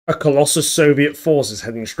A colossal Soviet force is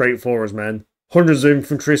heading straight for us, men. Hundreds of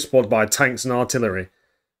infantry supported by tanks and artillery.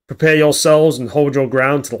 Prepare yourselves and hold your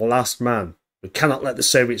ground to the last man. We cannot let the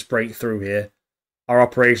Soviets break through here. Our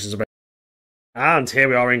operations are... And here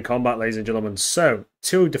we are in combat, ladies and gentlemen. So,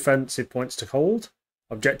 2 defensive points to hold.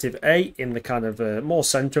 Objective A in the kind of more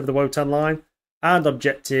centre of the Wotan line. And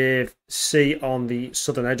Objective C on the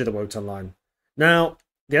southern edge of the Wotan line. Now,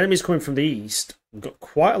 the enemy's coming from the east. We've got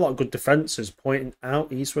quite a lot of good defences pointing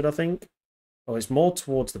out eastward, I think. Oh, it's more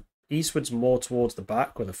towards the... Eastward's more towards the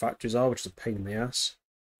back where the factories are, which is a pain in the ass.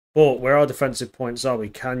 But where our defensive points are, we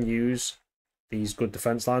can use these good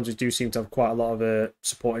defence lines. We do seem to have quite a lot of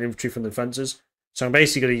supporting infantry from the defences. So I'm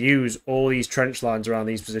basically going to use all these trench lines around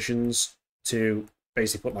these positions to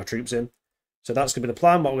basically put my troops in. So that's going to be the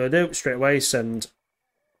plan. What we're going to do, straight away, send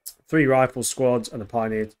 3 rifle squads and a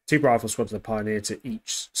pioneer, 2 rifle squads and a pioneer to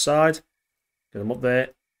each side. Get them up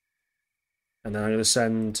there. And then I'm going to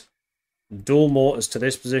send dual mortars to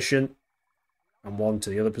this position and 1 to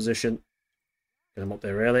the other position. Get them up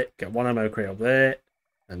there early. Get 1 ammo crate up there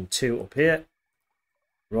and 2 up here.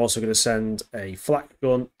 We're also going to send a flak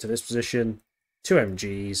gun to this position, 2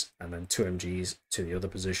 MGs, and then 2 MGs to the other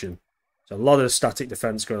position. So a lot of static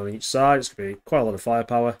defense going on each side. It's going to be quite a lot of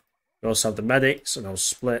firepower. We also have the medics, and I'll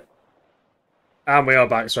split. And we are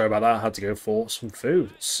back. Sorry about that. I had to go for some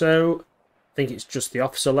food. So I think it's just the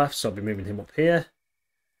officer left, so I'll be moving him up here.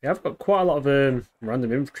 Yeah, I've got quite a lot of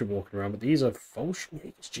random infantry walking around, but these are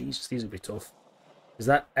Bolsheviks. Jesus, these will be tough. Is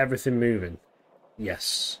that everything moving?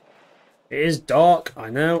 Yes. It is dark, I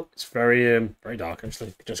know. It's very dark,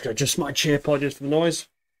 actually. Just going to adjust my chair, apologies for the noise.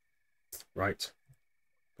 Right.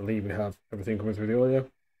 I believe we have everything coming through the audio.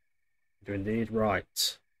 We do indeed.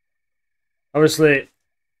 Right. Obviously,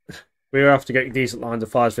 we have to get decent lines of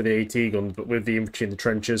fires for the AT guns, but with the infantry in the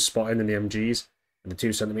trenches, spotting in the MGs, and the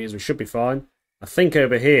 2 centimetres, we should be fine. I think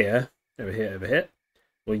over here,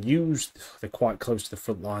 we'll use... They're quite close to the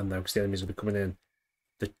front line, though, because the enemies will be coming in.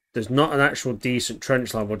 There's not an actual decent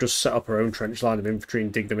trench line. We'll just set up our own trench line of infantry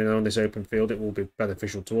and dig them in on this open field. It will be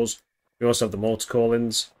beneficial to us. We also have the mortar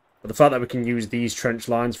call-ins. But the fact that we can use these trench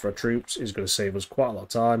lines for our troops is going to save us quite a lot of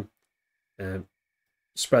time.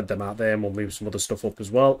 Spread them out there and we'll move some other stuff up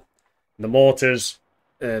as well. And the mortars,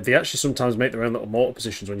 they actually sometimes make their own little mortar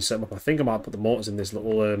positions when you set them up. I think I might put the mortars in this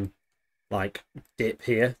little like dip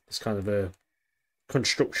here. It's kind of a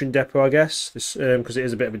construction depot, I guess. This because it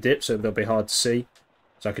is a bit of a dip, so they'll be hard to see.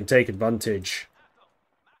 So I can take advantage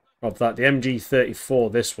of that. The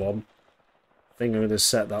MG34, this one, I think I'm going to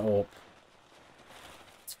set that up.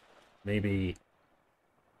 Maybe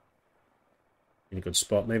in a good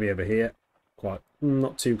spot. Maybe over here. Quite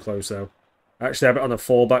not too close though. Actually have it on a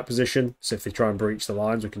fallback position, so if they try and breach the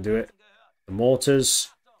lines, we can do it. The mortars,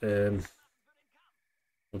 we'll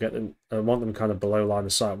get them. I want them kind of below line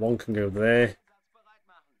of sight. 1 can go there,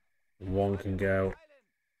 and 1 can go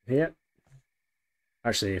here.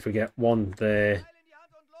 Actually, if we get 1 there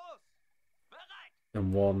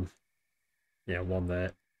and 1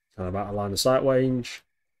 there, kind of out of line of sight range.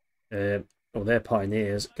 Oh, they're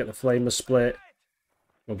pioneers. Get the flamer split.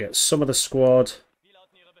 We'll get some of the squad.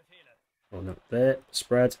 Oh no, there,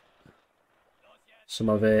 spread. Some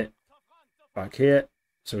of it back here.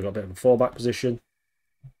 So we've got a bit of a fallback position.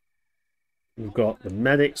 We've got the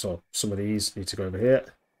medics, or some of these need to go over here.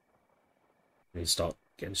 We need to start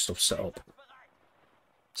getting stuff set up.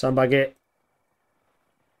 Sandbag it.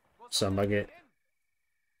 Sandbag it.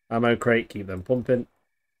 Ammo crate, keep them pumping.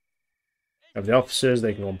 Have the officers,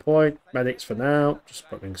 they can go on point. Medics for now, just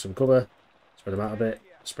putting some cover. Spread them out a bit.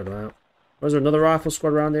 Spread them out. Was there another rifle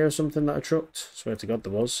squad around here or something that I trucked? Swear to God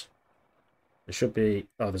there was. There should be...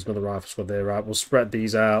 Oh, there's another rifle squad there. Right, we'll spread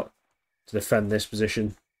these out to defend this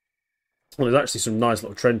position. Well, there's actually some nice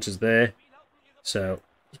little trenches there. So,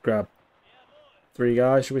 let's grab 3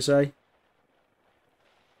 guys, should we say?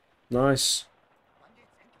 Nice.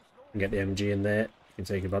 And get the MG in there. You can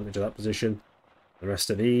take advantage of that position. The rest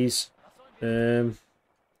of these. No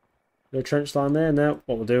trench line there. Now,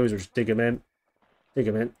 what we'll do is we'll just dig them in. Dig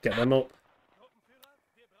them in. Get them up.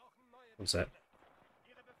 One sec.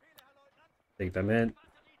 Dig them in.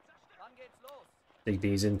 Dig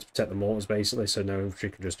these in to protect the mortars, basically, so no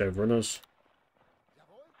infantry can just overrun us.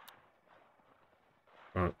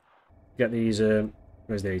 Right. Get these,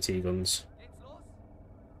 where's the AT guns?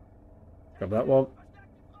 Grab that one.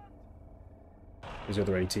 Where's the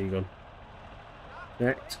other AT gun?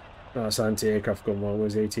 Connect. Oh, that's an anti-aircraft gun one.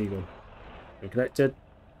 Where's the AT gun? We're connected.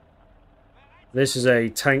 This is a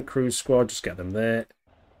tank crew squad. Just get them there.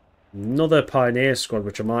 Another pioneer squad,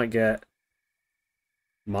 which I might get.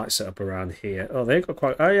 Might set up around here. Oh, they've got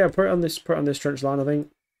quite... Oh yeah, put it on this trench line, I think.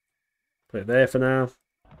 Put it there for now.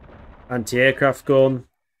 Anti-aircraft gun.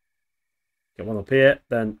 Get one up here.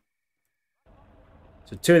 Then,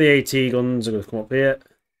 so 2 of the AT guns are going to come up here.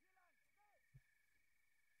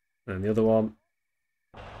 And the other one.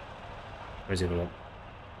 Where's the other one?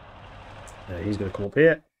 He's going to come up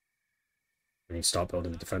here. We need to start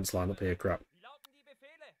building the defence line up here. Crap.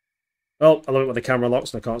 Oh, I love it when the camera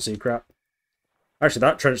locks and I can't see crap. Actually,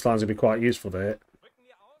 that trench line is going to be quite useful there.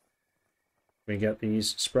 We get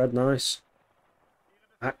these spread nice.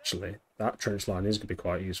 Actually, that trench line is going to be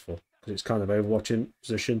quite useful because it's kind of overwatching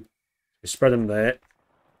position. We spread them there.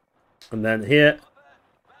 And then here.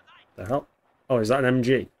 The hell? Oh, is that an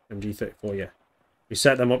MG? MG34, yeah. We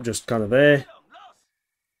set them up just kind of there.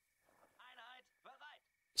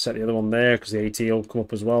 Set the other one there because the AT will come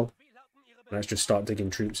up as well. Let's just start digging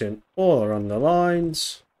troops in all around the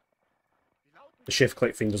lines. The shift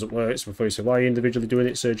click thing doesn't work, so before you say, why are you individually doing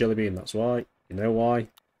it, Sir Jellybean? That's why. You know why.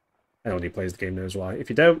 Anyone who plays the game knows why. If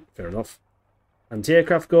you don't, fair enough.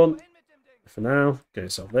 Anti-aircraft gun. For now, get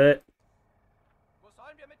itself there.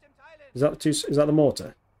 Is that the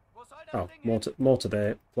mortar? Oh, mortar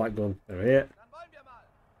there. Flat gun over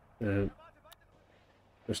here.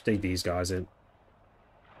 Just dig these guys in.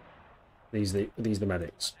 These are the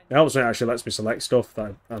medics. It helps me, actually lets me select stuff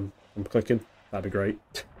that I'm clicking. That'd be great.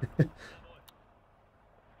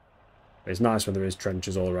 It's nice when there is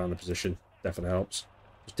trenches all around the position. Definitely helps.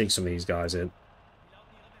 Just dig some of these guys in.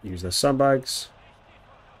 Use their sandbags.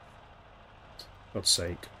 For God's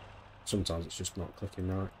sake. Sometimes it's just not clicking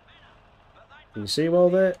right. Can you see well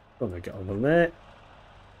there? Oh, they get over there.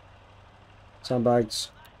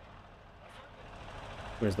 Sandbags.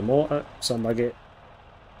 Where's the mortar? Sandbag it.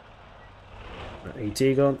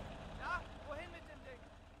 AT gun.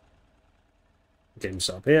 Get him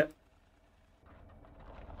set up here.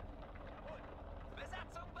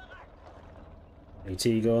 AT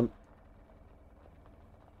gun.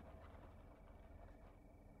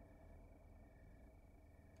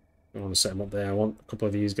 I want to set him up there. I want a couple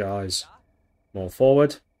of these guys more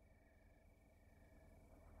forward.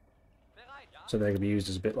 So they're going to be used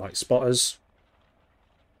as a bit like spotters.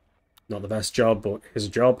 Not the best job, but here's a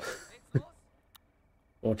job.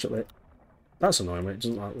 Fortunately. That's annoying, mate. It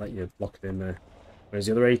doesn't let you lock it in there. Where's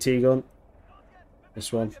the other AT gun?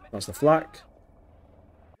 This one. That's the flak.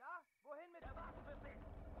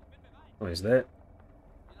 Oh, he's there.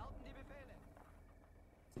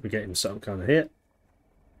 We get him set up kind of here.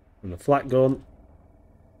 And the flak gun.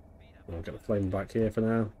 I'll get the flame back here for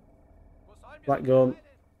now. Flak gun.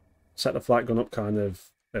 Set the flak gun up kind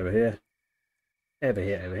of over here. Over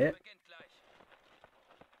here, over here.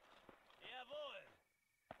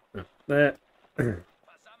 There.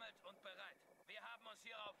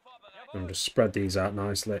 And just spread these out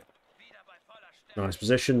nicely. Nice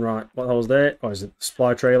position, right. What the hell's there? Oh, is it the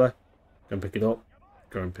supply trailer? Go and pick it up.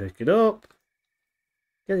 Go and pick it up.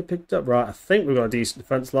 Get it picked up. Right, I think we've got a decent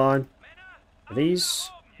defence line. Are these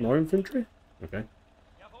more infantry? Okay.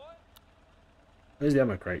 Where's the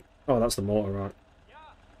ammo crate? Oh, that's the mortar, right.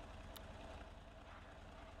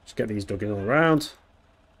 Just get these dug in all around.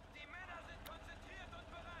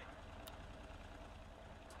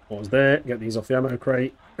 What was there? Get these off the ammo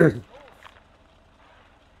crate.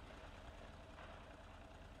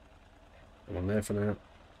 One there for now.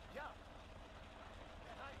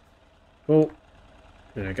 Cool.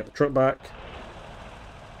 Yeah, get the truck back.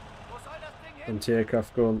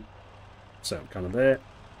 Anti-aircraft gun. So kind of there.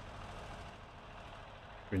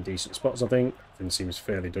 We're in decent spots, I think. Everything seems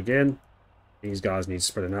fairly dug in. These guys need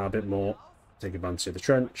spreading out a bit more. Take advantage of the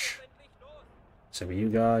trench. Same with you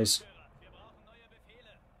guys.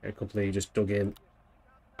 Get a couple of you just dug in.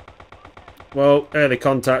 Well, early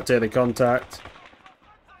contact, early contact.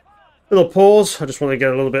 Little pause. I just want to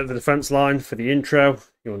get a little bit of the defence line for the intro.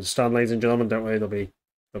 You understand, ladies and gentlemen, don't worry.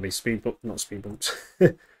 There'll be speed bumps, not speed bumps.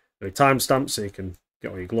 There'll be timestamps so you can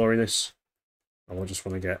get all your gloriness. And I just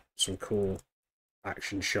want to get some cool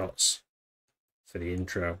action shots for the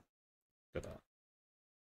intro. Look at that.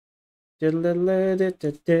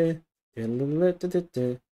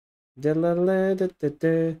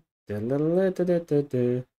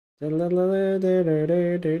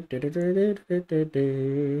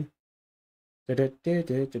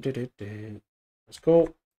 That's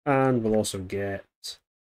cool. And we'll also get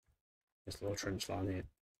this little trench line here.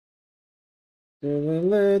 There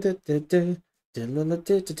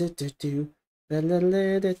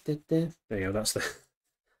you go, that's the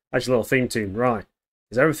actual little theme tune. Right.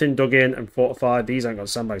 Is everything dug in and fortified? These ain't got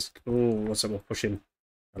sandbags. Ooh, what's up? We'll push him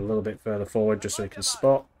a little bit further forward just so he can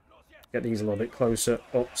spot. Get these a little bit closer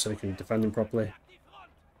up so he can defend them properly.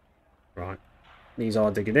 Right. These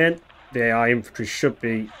are digging in. The AI infantry should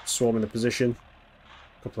be swarming the position.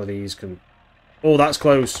 A couple of these can... Oh, that's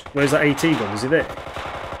close. Where's that AT gun? Is it there?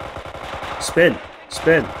 Spin.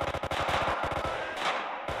 Spin.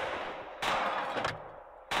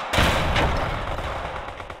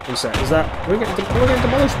 One sec. Is that... We're getting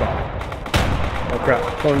demolished by? Oh crap.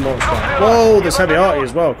 Calling demolished by. Whoa, there's heavy arty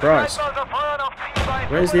as well. Christ.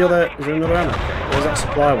 Where's the other... Is there another ammo? Where's that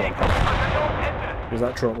supply one? Where's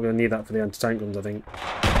that truck? We're going to need that for the anti-tank guns, I think.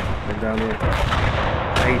 Down here.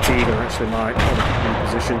 AT gun actually might hold a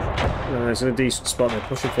position. It's in a decent spot. They're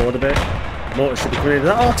pushing forward a bit. Mortar should be coming in. Is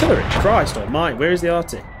that artillery? Christ almighty. Where is the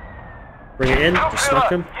arty? Bring it in. Just smack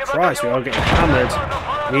them. Christ, we are getting hammered.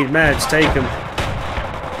 Need meds. Take them.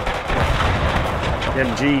 The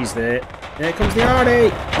MG's there. Here comes the arty.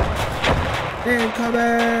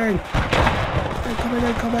 Incoming. Incoming.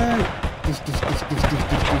 Incoming.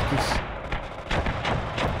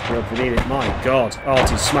 We need it. My God.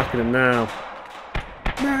 Arty's smacking them now.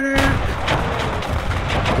 Medic!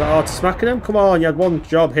 Is that Arty smacking him? Come on, you had one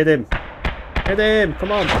job. Hit him. Hit him.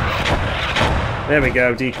 Come on. There we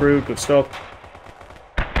go. Decrewed. Good stuff.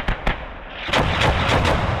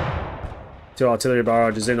 2 artillery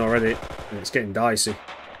barrages in already. And it's getting dicey.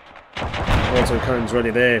 Auto cannons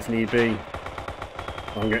ready there if need be.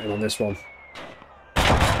 I'm getting on this one.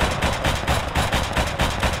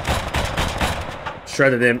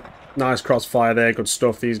 Shredded him. Nice crossfire there. Good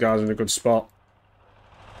stuff. These guys are in a good spot.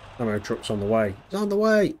 Ammo truck's on the way. It's on the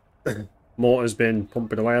way. Mortar's been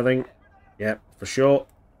pumping away, I think. Yep, for sure.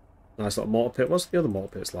 Nice little mortar pit. What's the other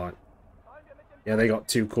mortar pits like? Yeah, they got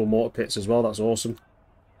 2 cool mortar pits as well. That's awesome.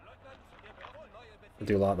 I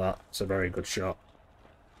do like that. It's a very good shot.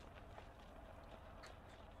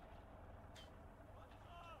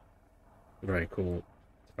 Very cool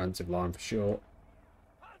defensive line for sure.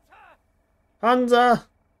 Panzer!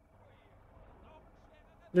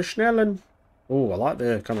 The Schnellen! Oh, I like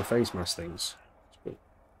the kind of face mask things. Cool.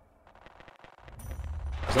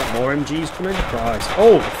 Is that more MGs coming? Christ.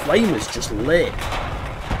 Oh, the flame is just lit.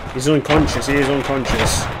 He's unconscious. He is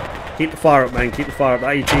unconscious. Keep the fire up, man. Keep the fire up.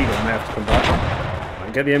 That AT gun may have to come back.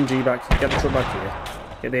 Right, get the MG back. Get the truck back here.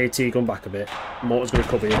 Get the AT gun back a bit. Mortar's going to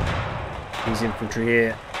cover you. He's infantry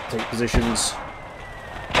here. Take positions.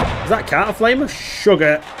 Is that counter flamer?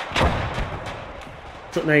 Sugar.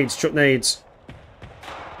 Truck nades. Truck nades.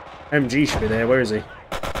 MG should be there. Where is he?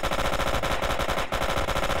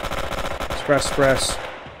 Express.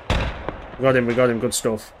 We got him. We got him. Good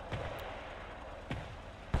stuff.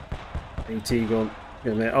 AT gun.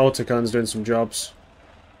 Getting there. Autocan's doing some jobs.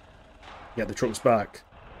 Get the trucks back.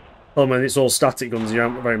 Oh man, it's all static guns. You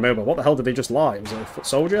aren't very mobile. What the hell did they just light? Was it a foot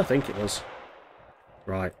soldier? I think it was.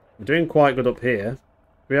 Right. We're doing quite good up here. Do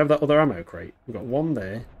we have that other ammo crate? We've got one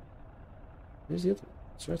there. Where's the other one?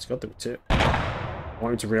 I swear to God there were 2. I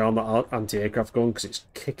want him to rearm that anti-aircraft gun because it's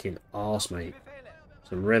kicking arse, mate.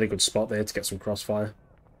 It's a really good spot there to get some crossfire.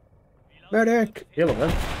 Medic! Yellow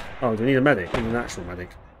then. Oh, do we need a medic? We need an actual medic.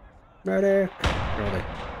 Medic! Where are they?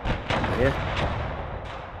 Here?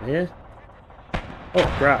 Here? Oh,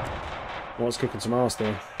 crap. What's kicking some arse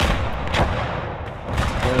there?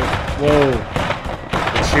 Whoa.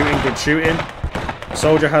 Good shooting, good shooting.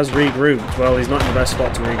 Soldier has regrouped. Well, he's not in the best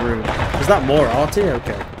spot to regroup. Is that more arty?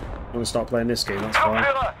 Okay. I'm going to start playing this game, that's fine.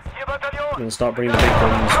 I'm going to start bringing the big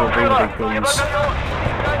guns. We'll bring the big guns.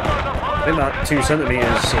 I think that 2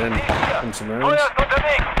 centimeters from some rounds.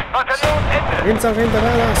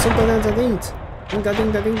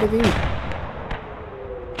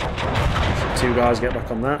 2 guys get back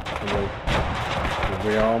on that. And we'll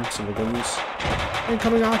rearm some of the guns.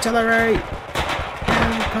 Incoming artillery!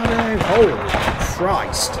 Incoming! Holy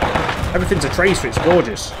Christ! Everything's a tracer, it's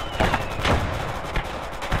gorgeous.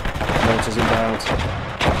 Mortars inbound.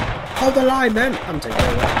 Hold the line then! I'm taking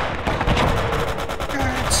over.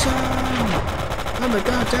 Get some! I'm a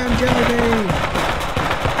goddamn jelly bean!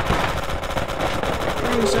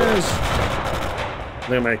 Tracers! I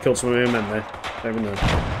think I may have killed some of my men there. Even though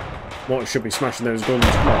Mortar should be smashing those guns.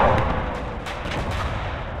 Come on.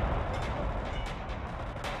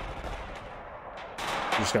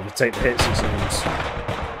 Just going to take the hits, it seems.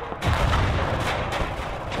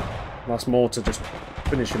 Last mortar, just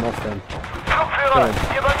finish him off then.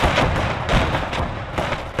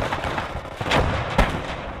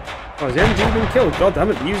 Oh, has the MG been killed? God damn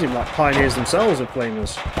it, they're using like pioneers themselves of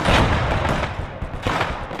flamers.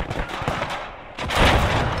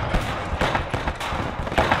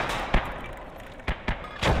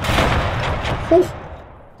 Oh!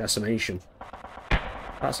 Decimation.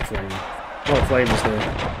 That's a flame. A lot of flamers there.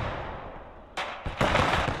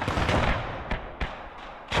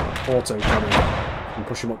 Auto coming. And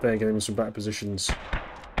push him up there, get him in some better positions.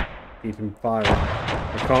 Keep him firing.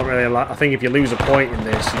 I can't really... I think if you lose a point in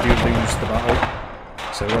this, you do lose the battle.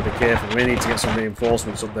 So we've got to be careful. We need to get some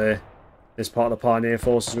reinforcements up there. This part of the Pioneer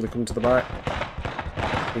Force is going to come to the back.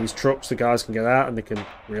 These trucks, the guys can get out and they can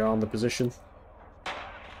rearm the position.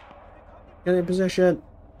 Get in position.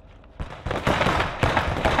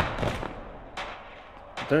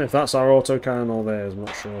 I don't know if that's our autocannon or theirs, I'm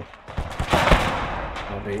not sure.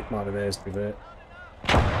 Might be theirs to be fair.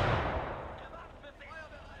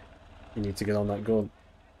 You need to get on that gun.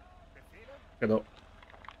 Get up.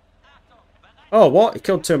 Oh, what? He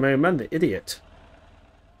killed 2 main men, the idiot.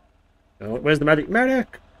 Oh, where's the medic?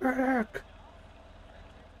 Medic! Medic!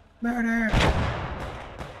 Medic!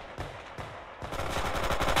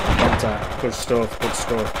 Contact. Good stuff, good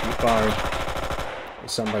stuff. Keep firing.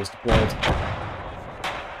 Somebody's deployed.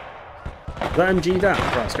 Is that MG down?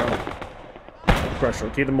 Right, go on. Pressure,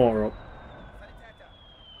 keep the mortar up.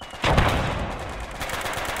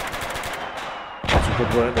 Some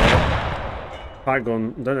good work there. Pipe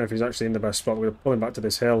gun, I don't know if he's actually in the best spot. We're going to pull him back to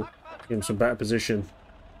this hill, give him some better position.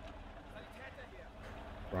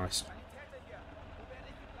 Christ.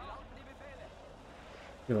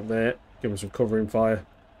 Get up there, give him some covering fire.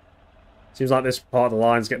 Seems like this part of the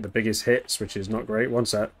line's getting the biggest hits, which is not great. One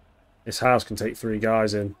sec. This house can take 3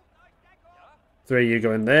 guys in. 3 of you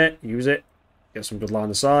go in there, use it, get some good line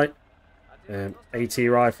of sight. AT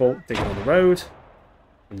rifle, digging on the road.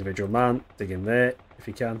 Individual man, dig in there if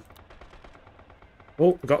you can.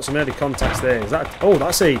 Oh, we've got some early contacts there. Is that? Oh,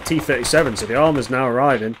 that's a T-37, so the armour's now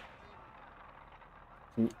arriving.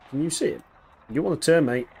 Can you see it? You want to turn,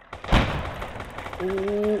 mate?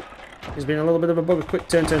 Oh, he's been a little bit of a bugger. Quick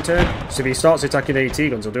turn, turn, turn. So if he starts attacking AT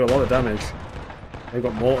guns, he'll do a lot of damage. They've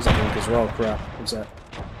got mortars, I think, as well. Crap. What's that?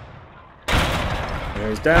 There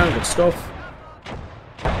he's down. Good stuff.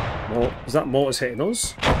 Is that mortars hitting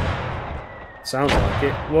us? Sounds like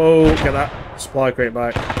it. Whoa, get that supply crate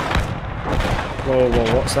back. Whoa,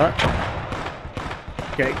 whoa, what's that?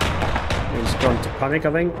 Okay. He's gone to panic,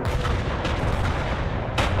 I think.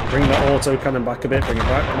 Bring that auto cannon back a bit. Bring it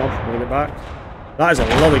back. Come on, bring it back. That is a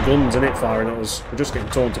lot of guns, isn't it, firing at us? We're just getting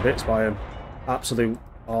torn to bits by him. Absolute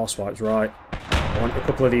arsewipes, right. I want a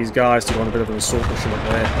couple of these guys to go on a bit of an assault mission up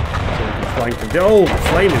there. So we can flank them. Oh, the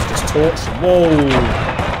flame has just torched them. Whoa!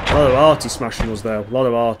 A lot of arty smashing us there. A lot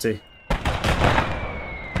of arty.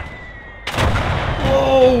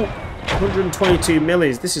 Whoa! 122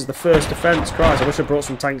 millis. This is the first defence. Christ, I wish I brought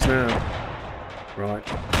some tanks now. Right.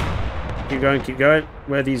 Keep going, keep going.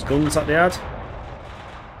 Where are these guns that they had?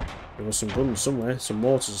 There was some guns somewhere. Some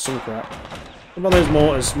mortars or some crap. What about those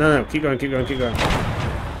mortars? No, no. Keep going, keep going, keep going.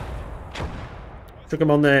 Chuck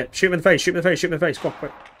them on there. Shoot him in the face, shoot him in the face, shoot him in the face. Come on,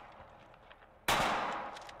 quick.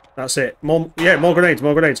 That's it. More, yeah, more grenades,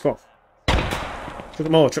 more grenades. Come on. Chuck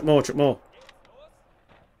more, chuck more, chuck more.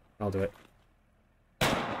 I'll do it.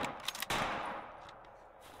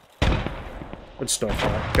 Good stuff.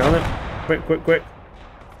 Right. Get on it. Quick, quick, quick.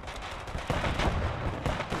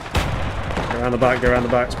 Go around the back, go around the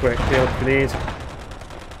back. It's quick. Heal if you need.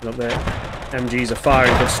 Get up there. MGs are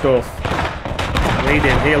firing. Good stuff. Lead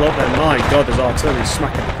in, heal up there. My god, there's artillery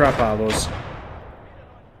smacking the crap out of us.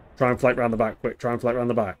 Try and flank round the back, quick. Try and flank round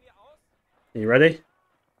the back. Are you ready?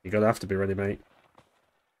 You're going to have to be ready, mate.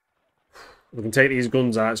 We can take these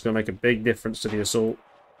guns out. It's going to make a big difference to the assault.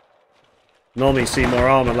 Normally you see more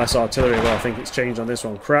armour, less artillery. Well, I think it's changed on this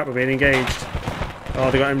one. Crap, we're being engaged.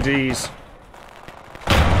 Oh, they got MGs.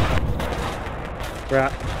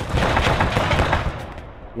 Crap.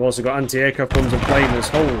 We've also got anti-aircraft guns and flamers.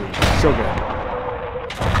 Holy sugar.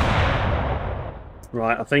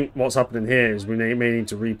 Right, I think what's happening here is we may need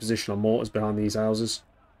to reposition our mortars behind these houses.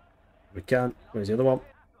 If we can. Where's the other one?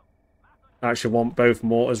 I actually want both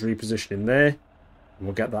mortars repositioning there. And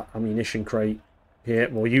we'll get that ammunition crate here.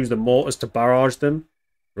 We'll use the mortars to barrage them.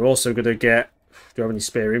 We're also going to get... Do we have any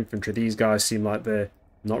spare infantry? These guys seem like they're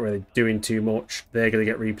not really doing too much. They're going to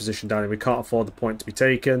get repositioned down here. We can't afford the point to be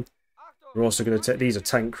taken. We're also going to take... These are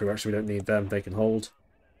tank crew. Actually, we don't need them. They can hold.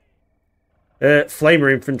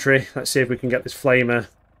 Flamer infantry. Let's see if we can get this flamer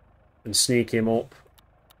and sneak him up.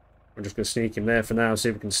 I'm just going to sneak him there for now. See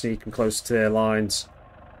if we can sneak him closer to their lines.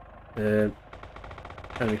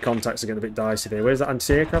 Enemy contacts are getting a bit dicey there. Where's that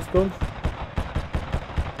anti-aircraft gun?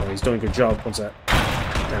 Oh, he's doing a good job. One sec.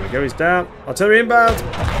 There we go. He's down. Artillery inbound.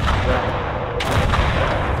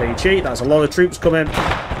 There you cheat. That's a lot of troops coming.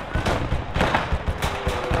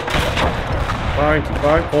 Firing. Keep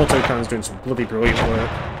firing. Autocannon's doing some bloody brilliant work.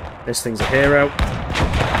 This thing's a hero.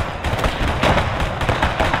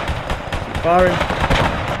 Keep firing.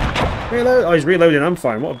 Reload. Oh, he's reloading and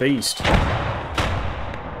firing. What a beast.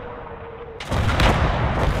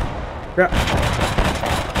 Crap.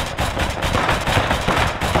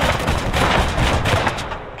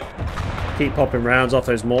 Keep popping rounds off.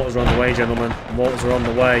 Those mortars are on the way, gentlemen. The mortars are on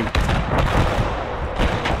the way. You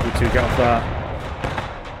two get off that.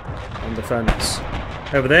 On defence.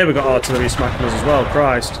 Over there we've got artillery smacking us as well.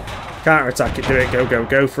 Christ. Counter-attack it. Do it. Go, go,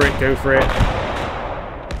 go for it. Go for it.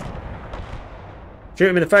 Shoot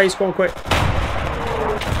him in the face. Go on, quick. Right,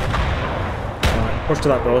 push to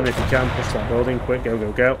that building if you can. Push to that building. Quick. Go,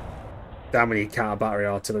 go, go. Damn, we need counter-battery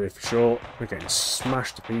artillery for sure. We're getting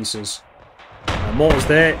smashed to pieces. Mortars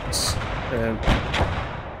there.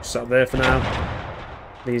 Just up there for now.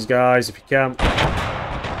 These guys, if you can.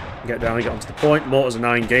 Get down and get onto the point. Mortars are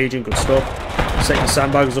now engaging. Good stuff. Set your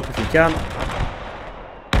sandbags up if you can.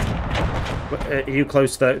 Are you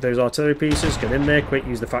close to those artillery pieces? Get in there. Quick.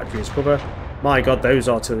 Use the factory as cover. My god, those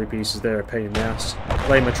artillery pieces there are a pain in the ass.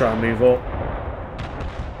 Flamer try and move up.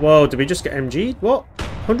 Whoa, did we just get MG'd? What?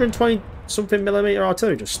 120 something millimeter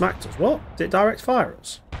artillery just smacked us. What? Did it direct fire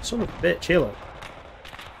us? Son of a bitch, here look.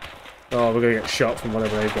 Oh, we're going to get shot from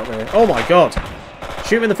whatever they've got there. Oh my god!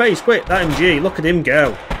 Shoot him in the face, quick! That MG, look at him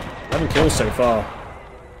go. 11 kills so far.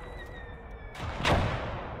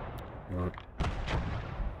 Right.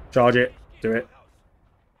 Charge it. Do it.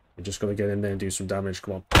 We're just going to get in there and do some damage.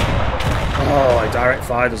 Come on. Oh, I direct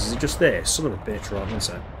fired us. Is it just there? Son of a bitch, right? One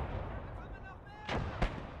sec.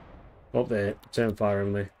 Up there. Turn fire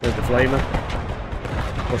only. There's the flamer.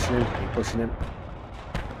 Pushing him. Keep pushing him.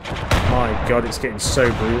 My god, it's getting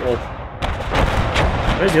so brutal.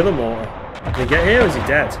 Where's the other mortar? Did he get here or is he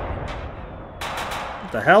dead?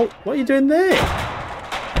 What the hell? What are you doing there?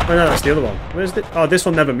 Oh no, that's the other one. Where's the... Oh, this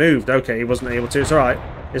one never moved. Okay, he wasn't able to. It's alright.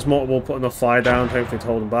 This mortar will put enough fire down, hopefully to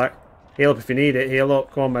hold him back. Heal up if you need it. Heal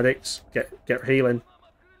up. Come on, medics. Get healing.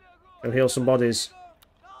 Go heal some bodies.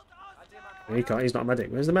 No, he can't. He's not a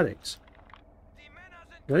medic. Where's the medics?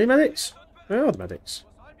 Are there any medics? Where are the medics?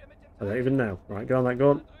 I don't even know. Right, go on that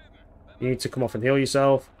gun. You need to come off and heal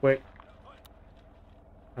yourself. Quick.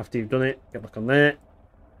 After you've done it, get back on there.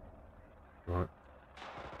 Right.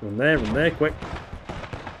 Run there, quick.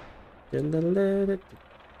 Oh,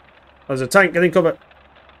 there's a tank. Get in cover.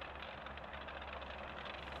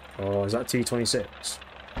 Oh, is that T-26?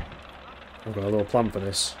 I've got a little plan for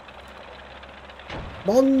this.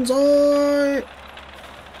 Bonsai!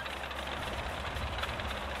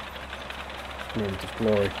 Moment of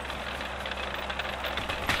glory.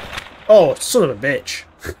 Oh, son of a bitch.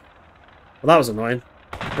 Well, that was annoying.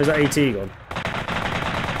 Where's that AT gone?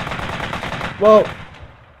 Well,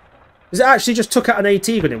 is it actually just took out an AT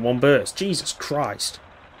gun in one burst? Jesus Christ.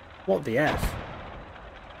 What the F?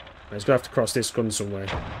 He's going to have to cross this gun somewhere.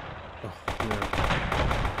 Oh,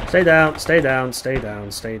 no. Stay down, stay down, stay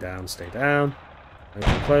down, stay down, stay down.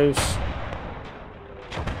 Open close.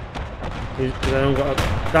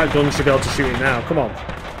 That gun should be able to shoot it now. Come on.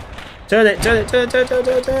 Turn it, turn it, turn, turn, turn,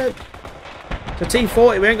 turn, turn. The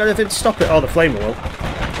T-40, we ain't got anything to stop it. Oh, the flamer will.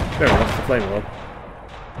 Fair enough, the flamer will.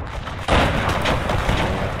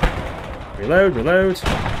 Reload, reload.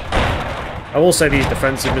 I will say these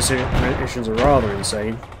defensive missions are rather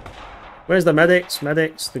insane. Where's the medics?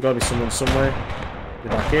 Medics. There's got to be someone somewhere.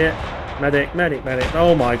 They're back here. Medic, medic, medic.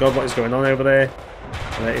 Oh my god, what is going on over there?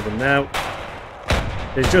 I don't even know.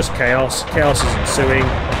 There's just chaos. Chaos is ensuing.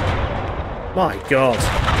 My god.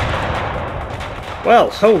 Well,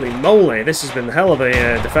 holy moly, this has been a hell of a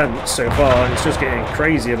defence so far, and it's just getting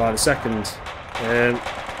crazier by the second.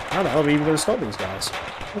 How the hell are we even going to stop these guys?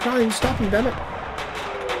 We can't even stop them, damn it.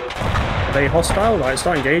 Are they hostile? Right,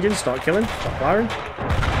 start engaging, start killing, start firing.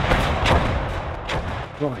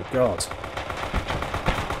 My god.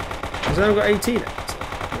 Has anyone got 18 in it?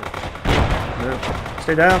 No.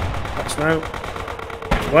 Stay down. Pop smoke.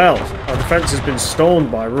 Well, our defence has been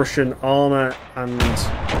stormed by Russian armour, and we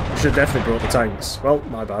should have definitely brought the tanks. Well,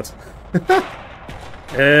 my bad.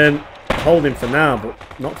 Hold him for now, but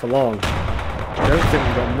not for long. I don't think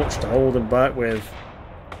we've got much to hold him back with.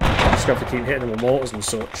 Just have to keep hitting him with mortars and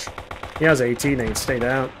such. He has 18, he needs to stay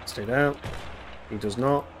down. Stay down. He does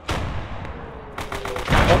not.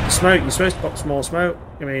 Pop the smoke. You're supposed to pop small smoke.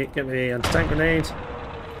 Get me the anti-tank grenade.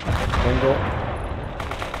 Bundle.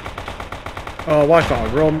 Oh, why can't I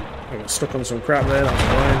run? I got stuck on some crap there. That's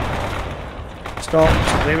annoying. Stop.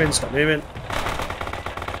 Stop moving. Stop moving.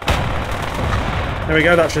 There we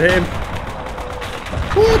go. That should hit him.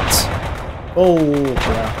 What? Oh,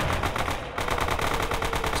 crap.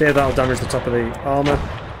 See if that'll damage the top of the armour.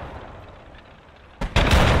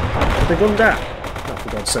 Did they gun down? Oh, for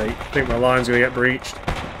God's sake. I think my line's going to get breached.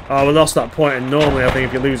 Oh, we lost that point, and normally I think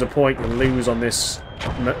if you lose a point, you lose on this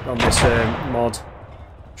mod.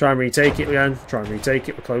 Try and retake it again. Try and retake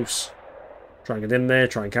it. We're close. Try and get in there.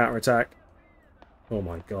 Try and counter-attack. Oh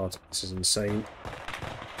my god. This is insane.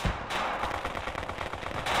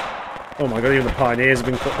 Oh my god, even the pioneers have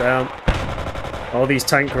been cut down. All these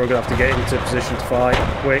tanks are going to have to get into position to fight.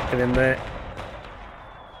 Quick, get in there.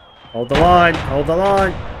 Hold the line, hold the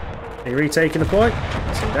line. Are you retaking the point?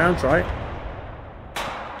 Stay down, try it.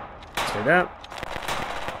 Stay down.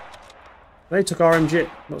 They took RMG.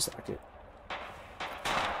 Looks like it.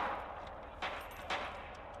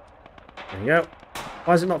 There you go.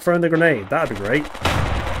 Why is it not throwing the grenade? That'd be great.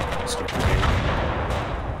 Stupid game.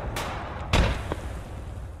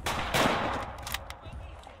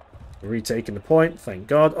 We're retaking the point, thank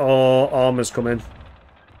God. Oh, armor's coming.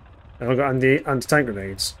 And I've got anti-tank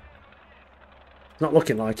grenades. Not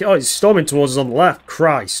looking like it. Oh, he's storming towards us on the left.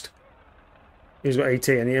 Christ. He's got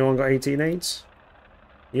 18. Anyone got 18 nades?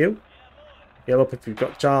 You? Heal up if you've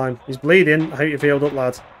got time. He's bleeding. I hope you've healed up,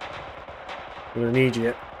 lad. I'm going to need you.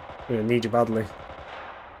 I'm going to need you badly.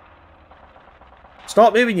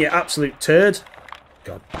 Stop moving, you absolute turd.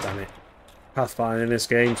 God damn it. Pathfinder in this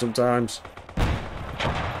game sometimes.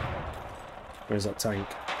 Where's that tank?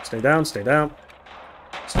 Stay down, stay down.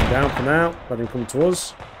 Stay down for now. Let him come to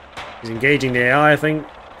us. He's engaging the AI, I think.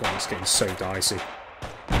 God, this game's so dicey. Need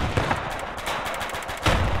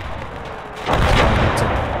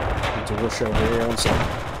to rush over here on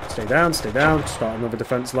some. Stay down, stay down. Start another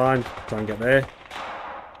defense line. Try and get there.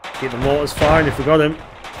 Keep the mortars firing if we got him.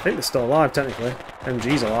 I think they're still alive, technically.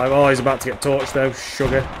 MG's alive. Oh, he's about to get torched, though.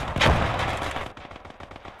 Sugar.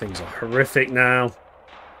 Things are horrific now.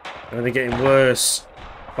 And they're getting worse.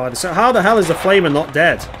 How the hell is the flamer not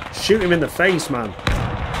dead? Shoot him in the face, man.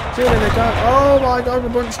 Shoot him in the car. Oh my god, we're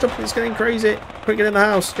bunched up. It's getting crazy. Quick, get in the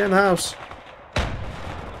house. Get in the house.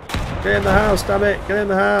 Get in the house, damn it. Get in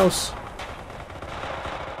the house.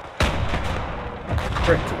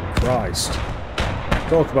 Freaking Christ.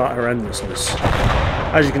 Talk about horrendousness.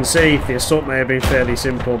 As you can see, the assault may have been fairly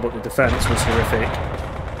simple, but the defence was horrific.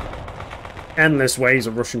 Endless waves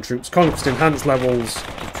of Russian troops. Conquest enhanced levels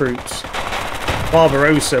of troops.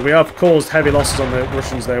 Barbarossa. We have caused heavy losses on the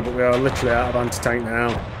Russians though, but we are literally out of anti-tank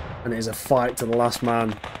now. And it is a fight to the last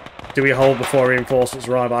man. Do we hold before reinforcements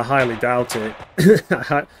arrive? I highly doubt it.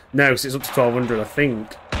 No, because it's up to 1200, I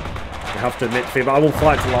think. You have to admit defeat, but I will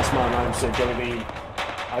fight to the last man. I'm so going to be...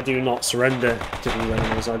 I do not surrender to these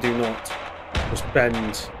enemies. I do not just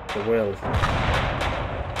bend the will.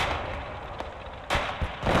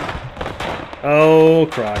 Oh,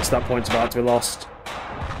 Christ. That point's about to be lost.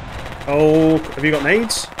 Oh, have you got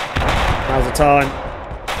nades? Now's the time.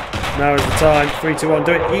 Now is the time. 3, 2, 1,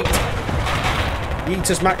 do it. Yeet.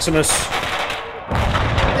 Yeetus Maximus.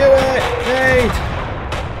 Do it! Nade!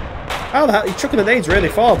 How the hell? He's chucking the nades really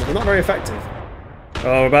far, but they're not very effective.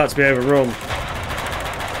 Oh, we're about to be overrun.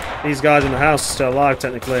 These guys in the house are still alive,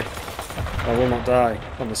 technically. I will not die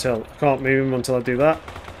on this hill. I can't move him until I do that.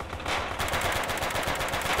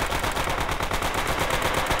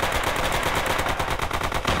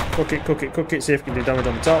 Cook it, cook it, cook it. See if we can do damage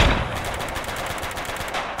on the top.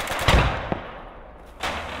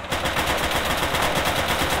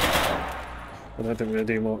 I don't think we're going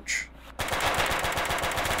to do much.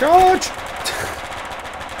 George!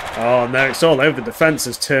 Oh no, it's all over. The defence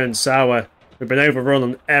has turned sour. We've been overrun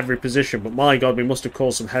on every position, but my god, we must have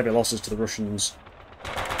caused some heavy losses to the Russians.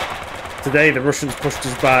 Today the Russians pushed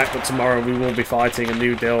us back, but tomorrow we will be fighting a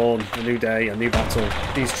new dawn, a new day, a new battle.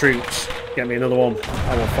 These troops, get me another one.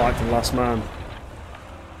 I will fight to the last man.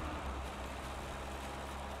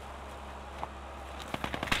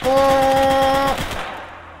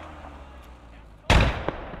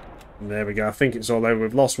 And there we go. I think it's all over.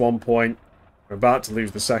 We've lost 1 point. We're about to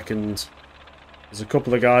lose the second. There's a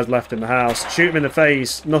couple of guys left in the house. Shoot him in the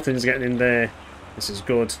face. Nothing's getting in there. This is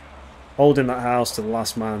good. Holding that house to the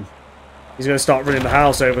last man. He's going to start running the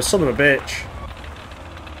house over. Son of a bitch.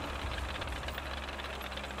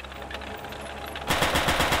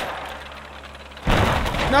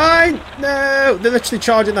 Nine! No! They're literally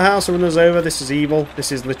charging the house and running us over. This is evil.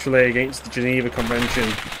 This is literally against the Geneva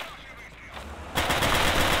Convention.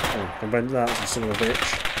 Oh, that's a son of a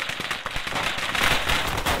bitch.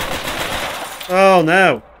 Oh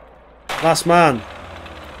no! Last man.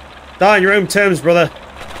 Die on your own terms, brother.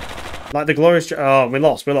 Like the glorious... Oh, we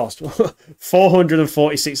lost.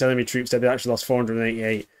 446 enemy troops dead. They actually lost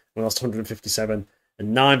 488. We lost 157.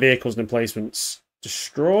 And 9 vehicles and emplacements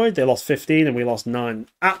destroyed. They lost 15 and we lost 9.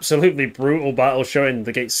 Absolutely brutal battle, showing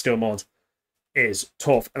the Gates Steel mod is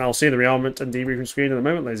tough. And I'll see the rearmament and debriefing screen in a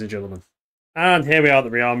moment, ladies and gentlemen. And here we are at the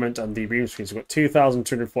rearmament and debriefing screens. We've got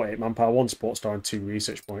 2,248 manpower, 1 support star and 2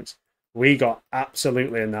 research points. We got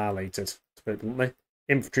absolutely annihilated, to put it bluntly.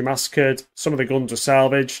 Infantry massacred. Some of the guns were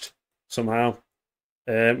salvaged somehow.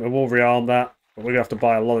 We will rearm that, but we're going to have to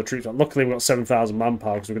buy a lot of troops. Luckily, we've got 7,000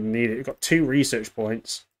 manpower because we're going to need it. We've got 2 research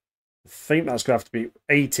points. I think that's going to have to be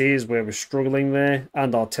 80s where we're struggling there.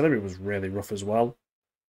 And artillery was really rough as well.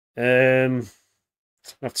 I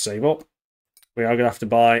have to save up. We are going to have to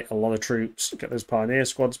buy a lot of troops. Get those pioneer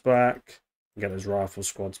squads back. Get those rifle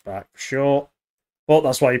squads back for sure. But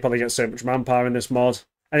that's why you probably get so much manpower in this mod.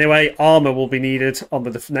 Anyway, armor will be needed on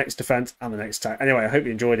the next defense and the next attack. Anyway, I hope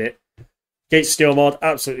you enjoyed it. Gates of Steel mod,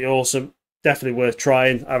 absolutely awesome. Definitely worth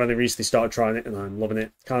trying. I've only recently started trying it and I'm loving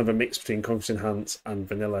it. Kind of a mix between Conquest Enhanced and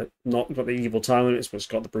Vanilla. Not got the evil time limits, but it's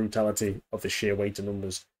got the brutality of the sheer weight of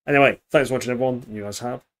numbers. Anyway, thanks for watching everyone. You guys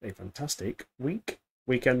have a fantastic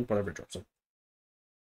weekend, whatever it drops on.